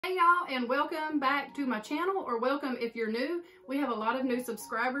Hey y'all, and welcome back to my channel, or welcome if you're new. We have a lot of new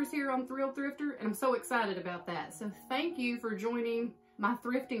subscribers here on Thrifter, and I'm so excited about that. So thank you for joining my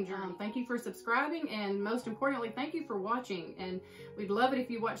thrifting journey. Thank you for subscribing, and most importantly, thank you for watching. And we'd love it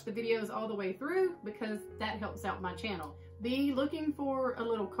if you watch the videos all the way through, because that helps out my channel. Be looking for a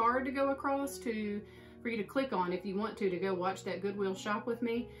little card to go across for you to click on if you want to go watch that Goodwill shop with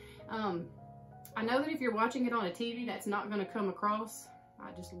me. I know that if you're watching it on a TV, that's not going to come across.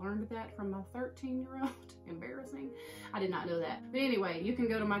 I just learned that from my 13-year-old. Embarrassing. I did not know that. But anyway, you can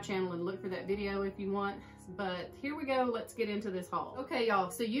go to my channel and look for that video if you want. But here we go. Let's get into this haul. Okay, y'all.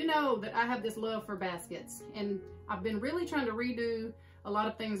 So you know that I have this love for baskets. And I've been really trying to redo a lot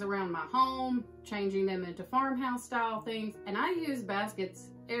of things around my home, changing them into farmhouse style things. And I use baskets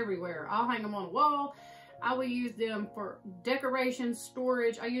everywhere. I'll hang them on a wall. I will use them for decoration,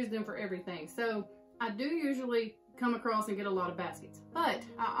 storage. I use them for everything. So I do usually come across and get a lot of baskets, but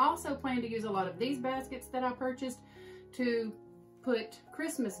I also plan to use a lot of these baskets that I purchased to put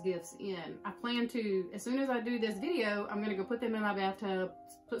Christmas gifts in. I plan to, as soon as I do this video, I'm going to go put them in my bathtub,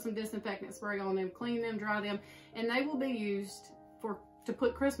 put some disinfectant spray on them, clean them, dry them, and they will be used to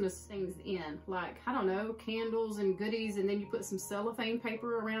put Christmas things in, like, I don't know, candles and goodies, and then you put some cellophane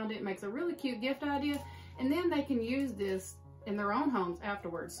paper around it. It makes a really cute gift idea, and then they can use this in their own homes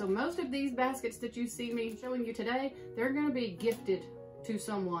afterwards. So most of these baskets that you see me showing you today, they're going to be gifted to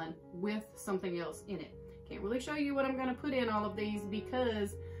someone with something else in it. Can't really show you what I'm going to put in all of these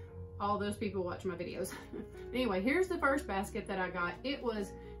because all those people watch my videos. Anyway, here's the first basket that I got. It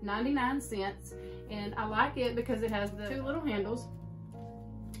was 99 cents, and I like it because it has the two little handles.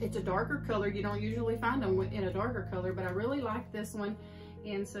 It's a darker color. You don't usually find them in a darker color, but I really like this one.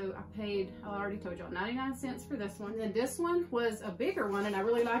 And so I paid, I already told y'all, 99 cents for this one. And this one was a bigger one, and I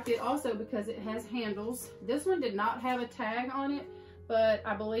really liked it also because it has handles. This one did not have a tag on it, but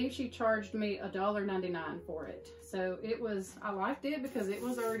I believe she charged me $1.99 for it. So it was, I liked it because it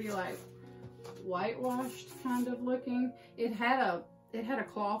was already like whitewashed kind of looking. It had a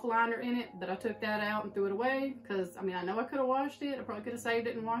cloth liner in it, but I took that out and threw it away because, I mean, I know I could have washed it. I probably could have saved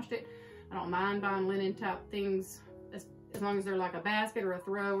it and washed it. I don't mind buying linen type things as long as they're like a basket or a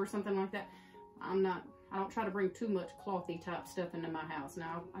throw or something like that. I don't try to bring too much clothy type stuff into my house.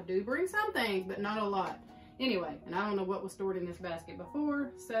 Now, I do bring some things, but not a lot. Anyway, and I don't know what was stored in this basket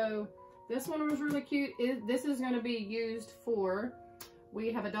before. So this one was really cute. This is going to be used for,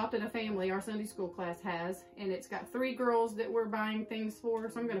 we have adopted a family, our Sunday school class has, and it's got 3 girls that we're buying things for.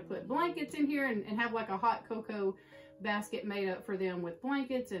 So I'm going to put blankets in here and have like a hot cocoa basket made up for them with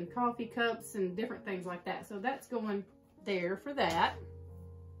blankets and coffee cups and different things like that. So that's going there for that.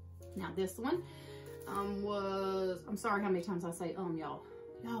 Now this one was, I'm sorry how many times I say y'all.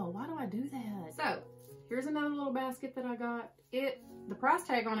 Y'all, why do I do that? So here's another little basket that I got. The price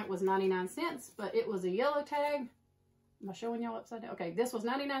tag on it was 99 cents, but it was a yellow tag. Am I showing y'all upside down? Okay, this was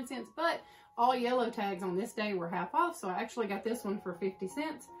 99 cents, but all yellow tags on this day were half off, so I actually got this one for 50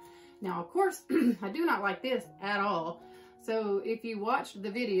 cents. Now, of course, I do not like this at all. So if you watched the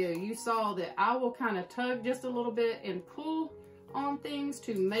video, you saw that I will kind of tug just a little bit and pull on things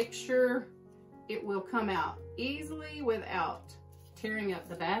to make sure it will come out easily without tearing up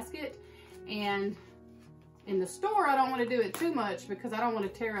the basket. And in the store, I don't want to do it too much because I don't want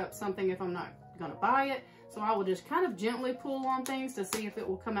to tear up something if I'm not going to buy it. So I will just kind of gently pull on things to see if it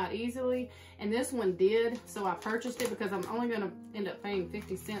will come out easily. And this one did, so I purchased it because I'm only going to end up paying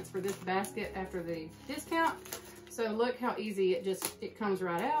 50 cents for this basket after the discount. So look how easy it comes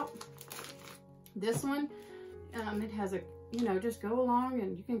right out. This one, it has a, just go along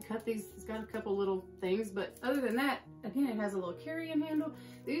and you can cut these. It's got a couple little things, but other than that, again, it has a little carrying handle.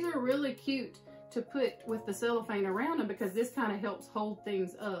 These are really cute to put with the cellophane around them because this kind of helps hold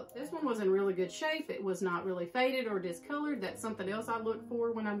things up. This one was in really good shape. It was not really faded or discolored. That's something else I look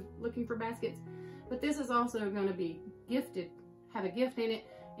for when I'm looking for baskets. But this is also going to be gifted, have a gift in it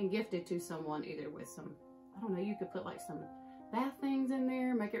and gifted to someone, either with some, I don't know, you could put like some bath things in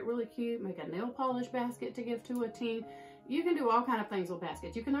there, make it really cute, make a nail polish basket to give to a teen. You can do all kind of things with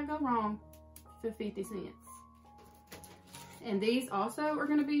baskets. You cannot go wrong for 50 cents. And these also are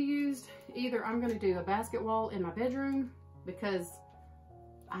going to be used, either I'm going to do a basket wall in my bedroom because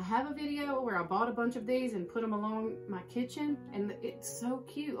I have a video where I bought a bunch of these and put them along my kitchen, and it's so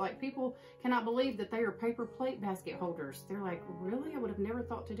cute. Like, people cannot believe that they are paper plate basket holders. They're like, really? I would have never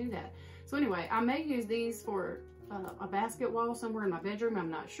thought to do that. So anyway, I may use these for a basket wall somewhere in my bedroom.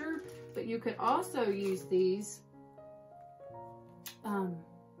 I'm not sure, but you could also use these.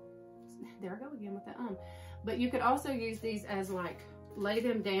 There I go again with the But you could also use these as like, lay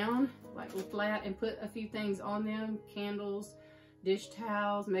them down like flat and put a few things on them, candles, dish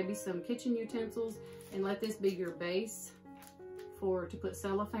towels, maybe some kitchen utensils, and let this be your base to put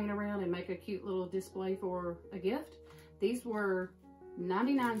cellophane around and make a cute little display for a gift. These were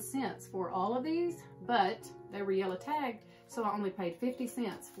 99 cents for all of these, but they were yellow tagged, so I only paid 50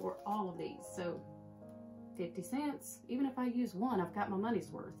 cents for all of these. So 50 cents, even if I use one, I've got my money's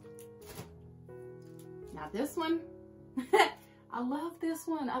worth. Now this one, I love this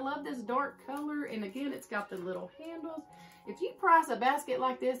one. I love this dark color, and again, it's got the little handles. If you price a basket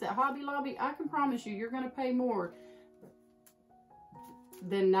like this at Hobby Lobby, I can promise you, you're gonna pay more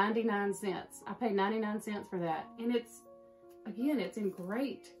than 99 cents. I paid 99 cents for that. And it's, again, it's in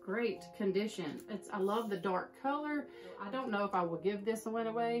great condition. I love the dark color. I don't know if I will give this one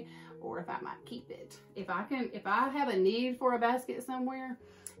away or if I might keep it. If I have a need for a basket somewhere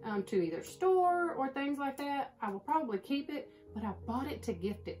to either store or things like that, I will probably keep it, but I bought it to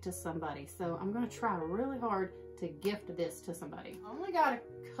gift it to somebody. So I'm gonna try really hard to gift this to somebody. I only got a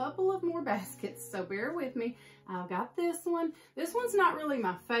couple of more baskets, so bear with me. I've got this one. This one's not really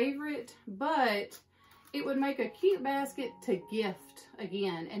my favorite, but it would make a cute basket to gift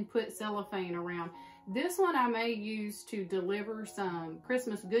again and put cellophane around. This one I may use to deliver some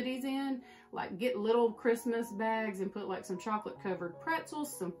Christmas goodies in, like get little Christmas bags and put like some chocolate covered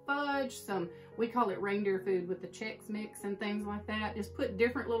pretzels, some fudge, we call it reindeer food with the Chex Mix and things like that. Just put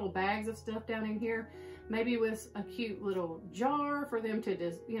different little bags of stuff down in here, maybe with a cute little jar for them to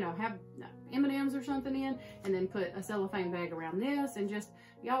just, you know, have M&Ms or something in, and then put a cellophane bag around this, and just,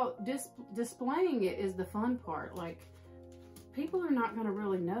 y'all, displaying it is the fun part. Like, people are not gonna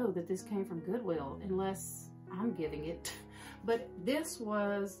really know that this came from Goodwill unless I'm giving it. But this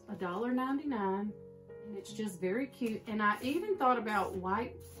was $1.99, and it's just very cute. And I even thought about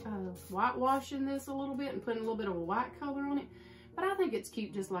whitewashing this a little bit and putting a little bit of a white color on it. But I think it's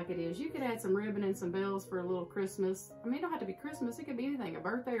cute just like it is. You could add some ribbon and some bells for a little Christmas. I mean, it don't have to be Christmas. It could be anything, a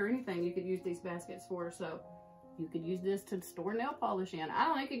birthday or anything you could use these baskets for. So you could use this to store nail polish in. I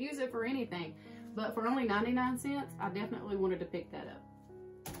don't know, you could use it for anything. But for only 99 cents, I definitely wanted to pick that up.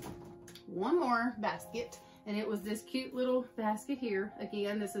 One more basket, and it was this cute little basket here.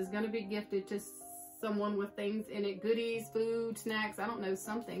 Again, this is going to be gifted to someone with things in it, goodies, food, snacks, I don't know,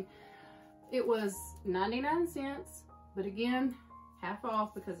 something. It was 99 cents, but again, half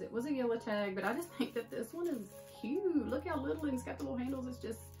off because it was a yellow tag. But I just think that this one is cute. Look how little, and it's got the little handles.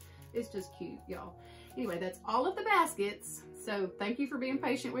 It's just cute, y'all. Anyway, that's all of the baskets. So thank you for being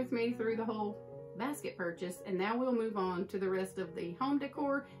patient with me through the whole basket purchase, and now we'll move on to the rest of the home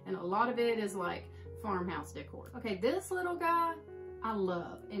decor, and a lot of it is like farmhouse decor. Okay, this little guy I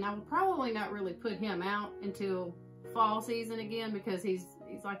love, and I will probably not really put him out until fall season again, because he's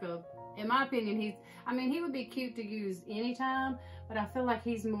like a, in my opinion, he would be cute to use anytime, but I feel like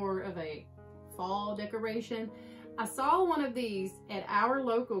he's more of a fall decoration. I saw one of these at our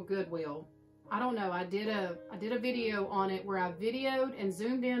local Goodwill. I don't know, I did a video on it where I videoed and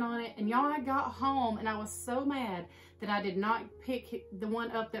zoomed in on it, and y'all, I got home and I was so mad that I did not pick the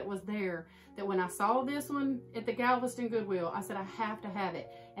one up that was there, that when I saw this one at the Galveston Goodwill, I said I have to have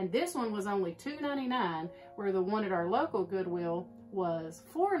it. And this one was only $2.99, where the one at our local Goodwill was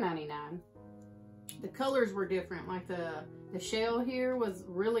 $4.99. The colors were different, like the shell here was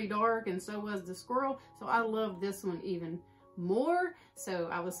really dark, and so was the squirrel, so I love this one even more. So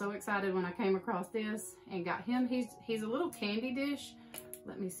I was so excited when I came across this and got him. He's a little candy dish.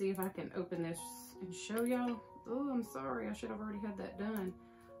 Let me see if I can open this and show y'all. Oh, I'm sorry, I should have already had that done.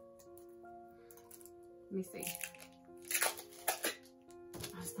 Let me see.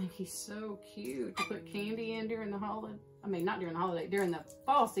 I just think he's so cute to put candy in during the holiday. I mean, not during the holiday, during the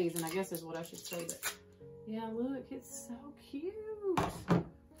fall season, I guess is what I should say. But yeah, look, it's so cute.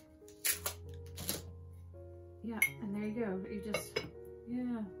 Yeah, and there you go. You just,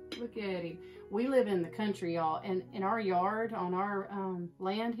 yeah, look at him. We live in the country, y'all, and in our yard, on our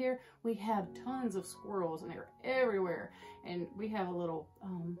land here, we have tons of squirrels, and they're everywhere. And we have a little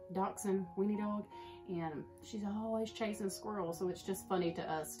dachshund, weenie dog, and she's always chasing squirrels, so it's just funny to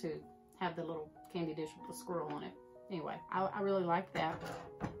us to have the little candy dish with the squirrel on it. Anyway, I really like that.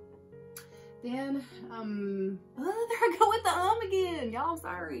 Then, oh, there I go with the again. Y'all,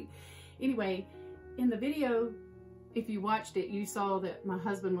 sorry. Anyway, in the video, if you watched it, you saw that my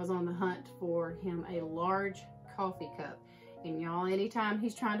husband was on the hunt for him a large coffee cup. And y'all, anytime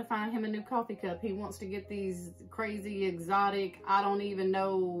he's trying to find him a new coffee cup, he wants to get these crazy, exotic, I don't even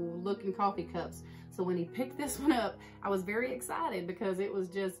know looking coffee cups. So when he picked this one up, I was very excited because it was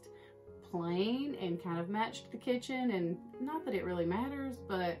just plain and kind of matched the kitchen. And not that it really matters,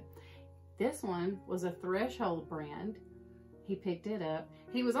 but this one was a Threshold brand. He picked it up.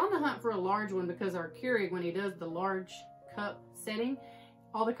 He was on the hunt for a large one because our Keurig, when he does the large cup setting.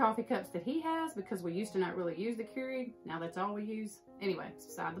 All the coffee cups that he has, because we used to not really use the Keurig, now that's all we use. Anyway, it's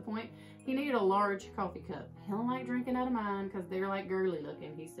beside the point. He needed a large coffee cup. He don't like drinking out of mine because they're like girly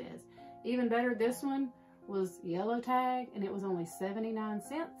looking, he says. Even better, this one was yellow tag and it was only 79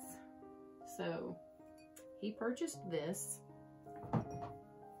 cents. So he purchased this.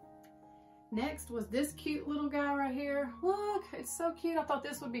 Next was this cute little guy right here. Look, it's so cute. I thought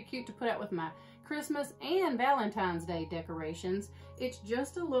this would be cute to put out with my Christmas and Valentine's Day decorations. It's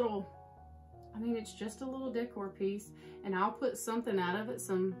just a little, I mean, it's just a little decor piece, and I'll put something out of it.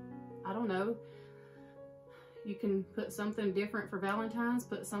 Some, I don't know, you can put something different for Valentine's,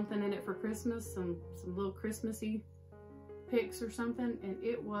 put something in it for Christmas, some little Christmassy pics or something. And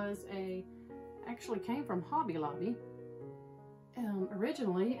it was actually came from Hobby Lobby.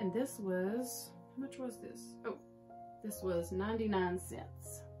 Originally, and this was, how much was this? Oh, this was 99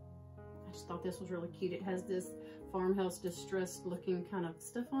 cents. I just thought this was really cute. It has this farmhouse distressed looking kind of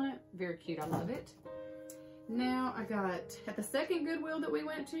stuff on it. Very cute, I love it. Now I got, at the second Goodwill that we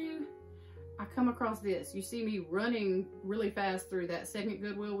went to, I come across this. You see me running really fast through that second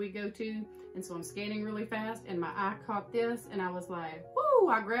Goodwill we go to, and so I'm scanning really fast, and my eye caught this, and I was like, woo!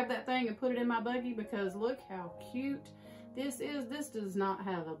 I grabbed that thing and put it in my buggy because look how cute this is. This does not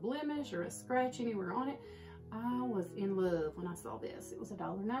have a blemish or a scratch anywhere on it. I was in love when I saw this. It was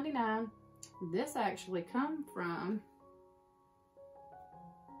 $1.99. This actually come from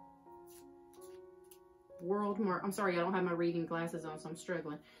World Market. I'm sorry, I don't have my reading glasses on, so I'm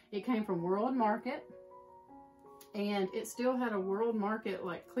struggling. It came from World Market, and it still had a World Market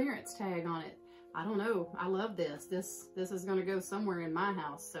like clearance tag on it. I don't know. I love this. This is going to go somewhere in my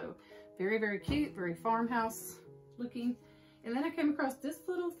house. So very, very cute, very farmhouse looking. And then I came across this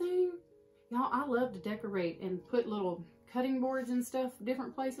little thing. Y'all, I love to decorate and put little cutting boards and stuff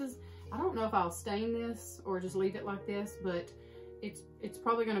different places. I don't know if I'll stain this or just leave it like this, but it's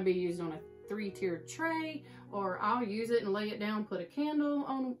probably going to be used on a 3-tiered tray, or I'll use it and lay it down, put a candle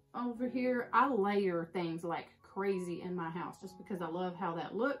on over here. I layer things like crazy in my house just because I love how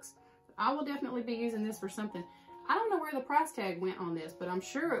that looks. I will definitely be using this for something. I don't know where the price tag went on this, but I'm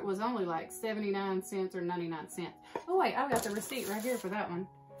sure it was only like 79 cents or 99 cents. Oh wait, I've got the receipt right here for that one.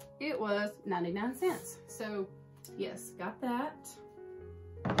 It was 99 cents. So yes, got that.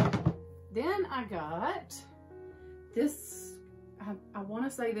 Then I got this, I want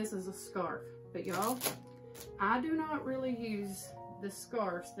to say this is a scarf, but y'all, I do not really use the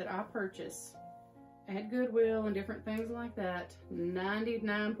scarves that I purchase at Goodwill and different things like that.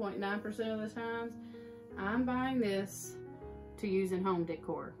 99.9% of the times, I'm buying this to use in home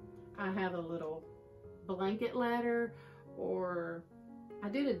decor. I have a little blanket ladder, or I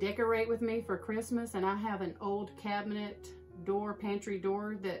did a decorate with me for Christmas, and I have an old cabinet door, pantry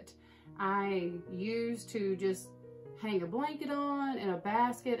door that I use to just hang a blanket on, and a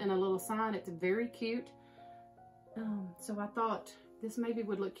basket and a little sign. It's very cute. So I thought this maybe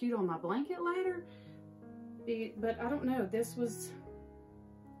would look cute on my blanket ladder, but I don't know. This was,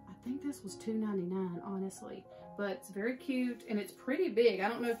 I think this was $2.99, honestly, but it's very cute and it's pretty big. I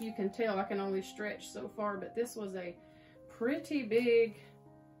don't know if you can tell, I can only stretch so far, but this was a pretty big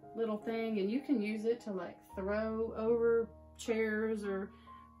little thing, and you can use it to like throw over chairs or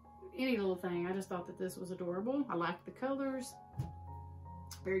any little thing. I just thought that this was adorable. I like the colors,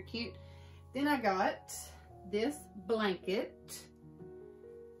 very cute. Then I got this blanket.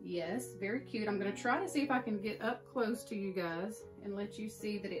 Yes, very cute. I'm going to try to see if I can get up close to you guys and let you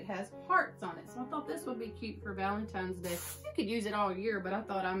see that it has hearts on it. So I thought this would be cute for Valentine's Day. You could use it all year, but I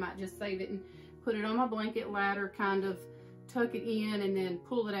thought I might just save it and put it on my blanket ladder, kind of tuck it in, and then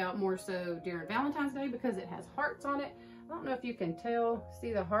pull it out more so during Valentine's Day because it has hearts on it. I don't know if you can tell,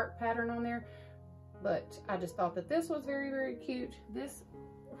 see the heart pattern on there, but I just thought that this was very, very cute. This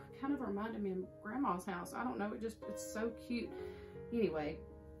kind of reminded me of Grandma's house. I don't know, it's so cute. Anyway,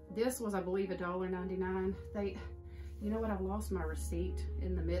 this was, I believe, $1.99. You know what, I've lost my receipt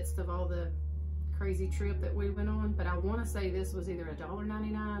in the midst of all the crazy trip that we went on, but I want to say this was either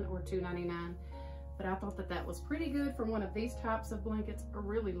 $1.99 or $2.99. But I thought that that was pretty good for one of these types of blankets. I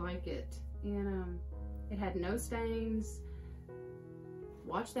really like it. And it had no stains.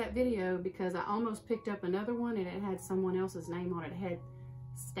 Watch that video because I almost picked up another one and it had someone else's name on it. It had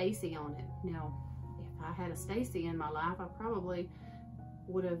Stacy on it. Now, if I had a Stacy in my life, I probably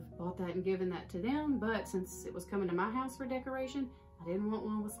would have bought that and given that to them. But since it was coming to my house for decoration, I didn't want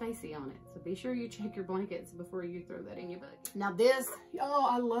one with Stacy on it. So be sure you check your blankets before you throw that in your bucket. Now this, y'all,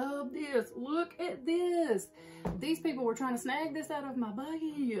 I love this. Look at this. These people were trying to snag this out of my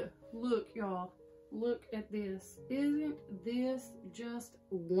buggy. Look, y'all. Look at this. Isn't this just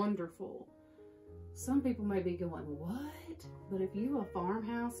wonderful? Some people may be going, what? But if you a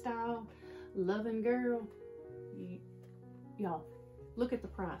farmhouse style loving girl, y'all, look at the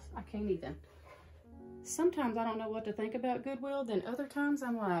price. I can't even. Sometimes I don't know what to think about Goodwill. Then other times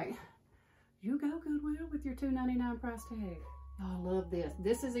I'm like, you go Goodwill with your $2.99 price tag. I love this.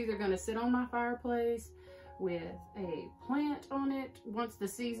 This is either going to sit on my fireplace with a plant on it once the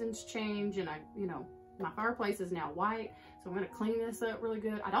seasons change, and my fireplace is now white, so I'm going to clean this up really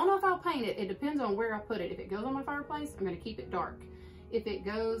good. I don't know if I'll paint it. It depends on where I put it. If it goes on my fireplace, I'm going to keep it dark. If it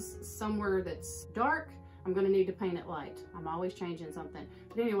goes somewhere that's dark, I'm going to need to paint it light. I'm always changing something.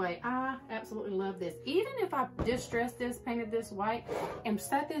 But anyway, I absolutely love this. Even if I distressed this, painted this white, and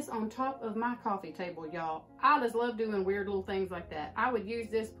set this on top of my coffee table, y'all, I just love doing weird little things like that. I would use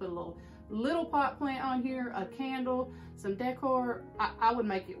this, put a little pot plant on here, a candle, some decor. I would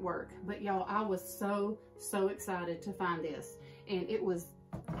make it work. But y'all, I was so excited to find this. And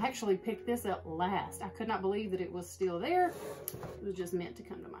I actually picked this up last. I could not believe that it was still there. It was just meant to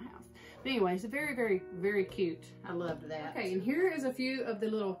come to my house. But anyway, it's very cute. I loved that. Okay, and here is a few of the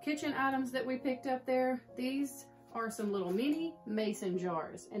little kitchen items that we picked up there. These are some little mini mason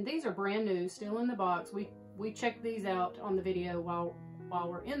jars, and these are brand new, still in the box. We checked these out on the video while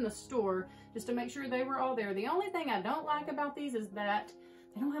we're in the store, just to make sure they were all there. The only thing I don't like about these is that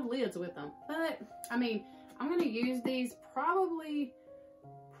they don't have lids with them. But I mean, I'm gonna use these probably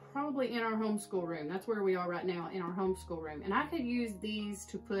in our homeschool room. That's where we are right now, in our homeschool room. And I could use these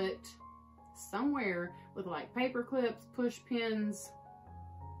to put somewhere with like paper clips, push pins,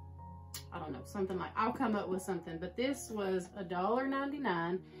 I don't know, something like, I'll come up with something. But this was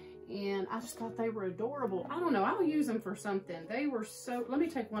 $1.99, and I just thought they were adorable. I don't know, I'll use them for something. They were so, let me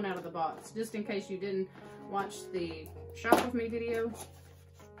take one out of the box, just in case you didn't watch the shop with me video.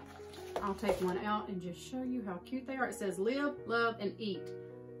 I'll take one out and just show you how cute they are. It says live, love, and eat.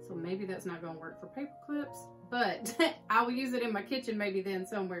 So maybe that's not gonna work for paper clips, but I will use it in my kitchen maybe then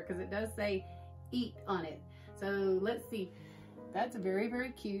somewhere, because it does say eat on it. So let's see. That's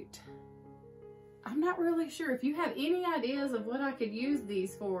very cute. I'm not really sure if you have any ideas of what I could use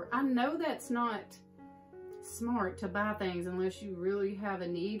these for. I know that's not smart to buy things unless you really have a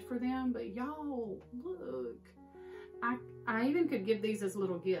need for them, but y'all, look. I even could give these as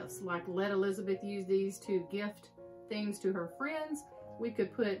little gifts, like let Elizabeth use these to gift things to her friends. We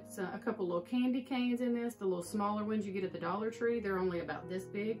could put a couple little candy canes in this, the little smaller ones you get at the Dollar Tree. They're only about this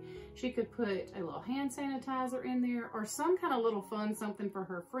big. She could put a little hand sanitizer in there, or some kind of little fun something for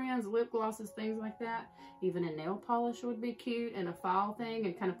her friends, lip glosses, things like that. Even a nail polish would be cute, and a file thing,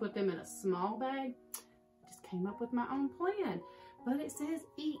 and kind of put them in a small bag. Just came up with my own plan. But it says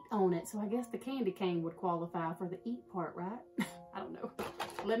eat on it, so I guess the candy cane would qualify for the eat part, right? I don't know.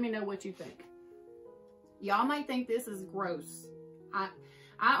 Let me know what you think. Y'all might think this is gross.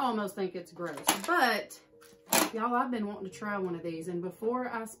 I almost think it's gross, but y'all, I've been wanting to try one of these, and before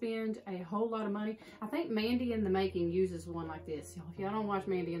I spend a whole lot of money, I think Mandy in the Making uses one like this. Y'all, if y'all don't watch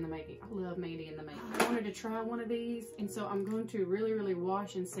Mandy in the Making, I love Mandy in the Making. I wanted to try one of these, and so I'm going to really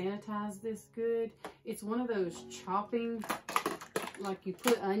wash and sanitize this good. It's one of those chopping, like you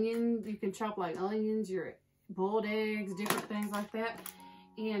put onion, you can chop like onions, your boiled eggs, different things like that.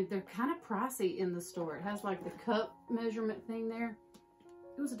 And they're kind of pricey in the store. It has like the cup measurement thing there.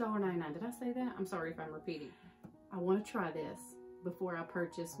 It was $1.99. Did I say that? I'm sorry if I'm repeating. I want to try this before I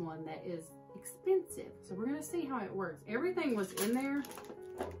purchase one that is expensive. So we're going to see how it works. Everything was in there.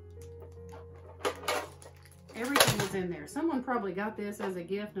 Everything was in there. Someone probably got this as a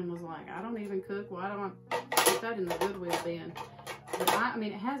gift and was like, I don't even cook. Why don't I put that in the Goodwill bin? But I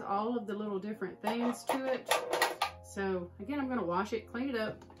mean, it has all of the little different things to it. So again, I'm going to wash it, clean it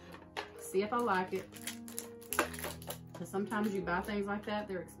up, see if I like it. Because sometimes you buy things like that,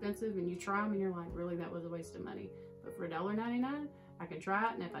 they're expensive, and you try them and you're like, really, that was a waste of money. But for $1.99, I can try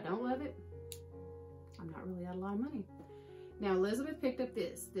it, and if I don't love it, I'm not really out a lot of money. Now, Elizabeth picked up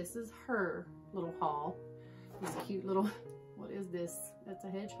this. This is her little haul. This cute little, what is this? That's a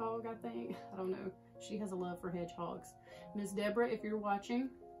hedgehog, I think. I don't know. She has a love for hedgehogs. Miss Deborah, if you're watching,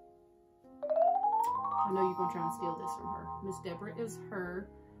 I know you're going to try and steal this from her. Miss Deborah is her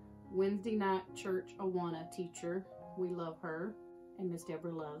Wednesday night church Awana teacher. We love her. And Miss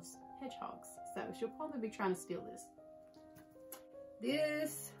Deborah loves hedgehogs. So she'll probably be trying to steal this.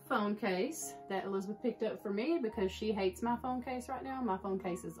 This phone case that Elizabeth picked up for me because she hates my phone case right now. My phone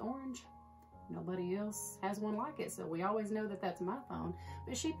case is orange. Nobody else has one like it, so we always know that that's my phone.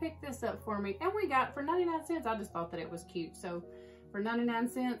 But she picked this up for me, and we got it for 99 cents. I just thought that it was cute. So for 99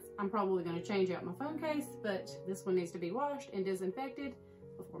 cents, I'm probably going to change out my phone case, but this one needs to be washed and disinfected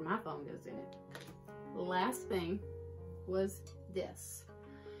before my phone goes in it. The last thing was this.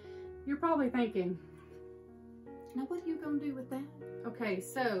 You're probably thinking, now what are you gonna do with that? Okay,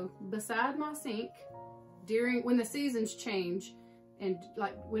 so beside my sink, when the seasons change, and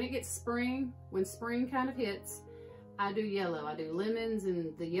like when it gets spring, when spring kind of hits, I do yellow. I do lemons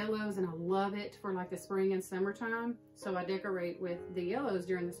and the yellows, and I love it for like the spring and summertime. So I decorate with the yellows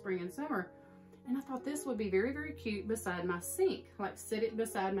during the spring and summer. And I thought this would be very, very cute beside my sink. Like sit it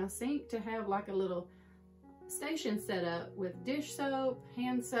beside my sink to have like a little station set up with dish soap,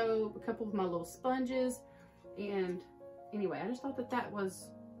 hand soap, a couple of my little sponges. And anyway, I just thought that that was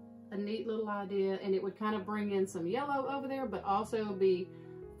a neat little idea, and it would kind of bring in some yellow over there, but also be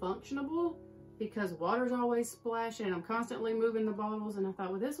functionable because water's always splashing and I'm constantly moving the bottles. And I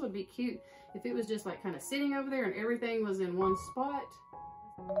thought, well, this would be cute if it was just like kind of sitting over there and everything was in one spot.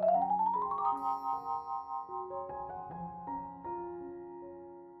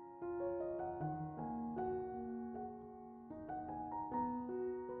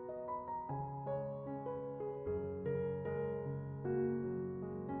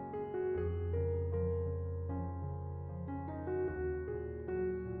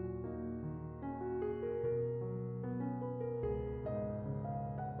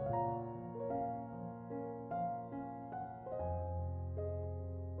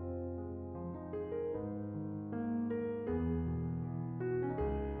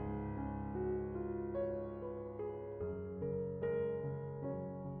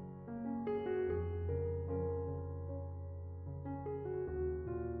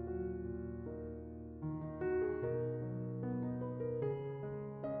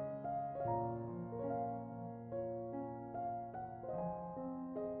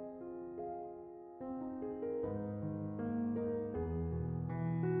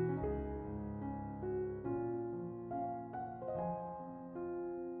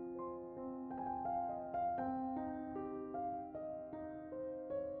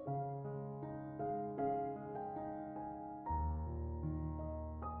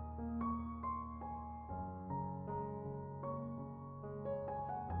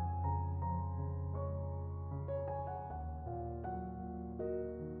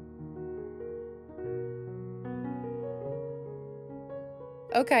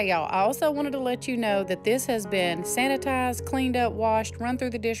 Okay, y'all, I also wanted to let you know that this has been sanitized, cleaned up, washed, run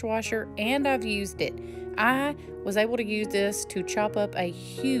through the dishwasher, and I've used it. I was able to use this to chop up a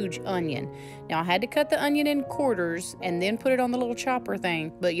huge onion. Now, I had to cut the onion in quarters and then put it on the little chopper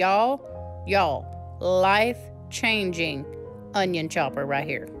thing. But y'all, life-changing onion chopper right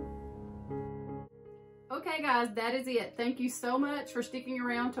here. Okay guys, that is it. Thank you so much for sticking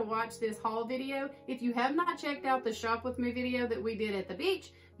around to watch this haul video. If you have not checked out the shop with me video that we did at the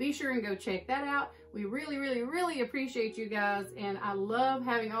beach, be sure and go check that out. We really, really, really appreciate you guys, and I love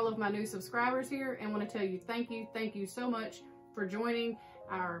having all of my new subscribers here, and want to tell you thank you so much for joining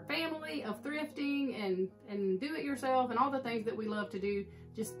our family of thrifting and do-it-yourself and all the things that we love to do.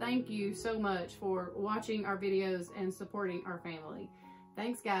 Just thank you so much for watching our videos and supporting our family.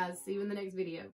 Thanks guys. See you in the next video.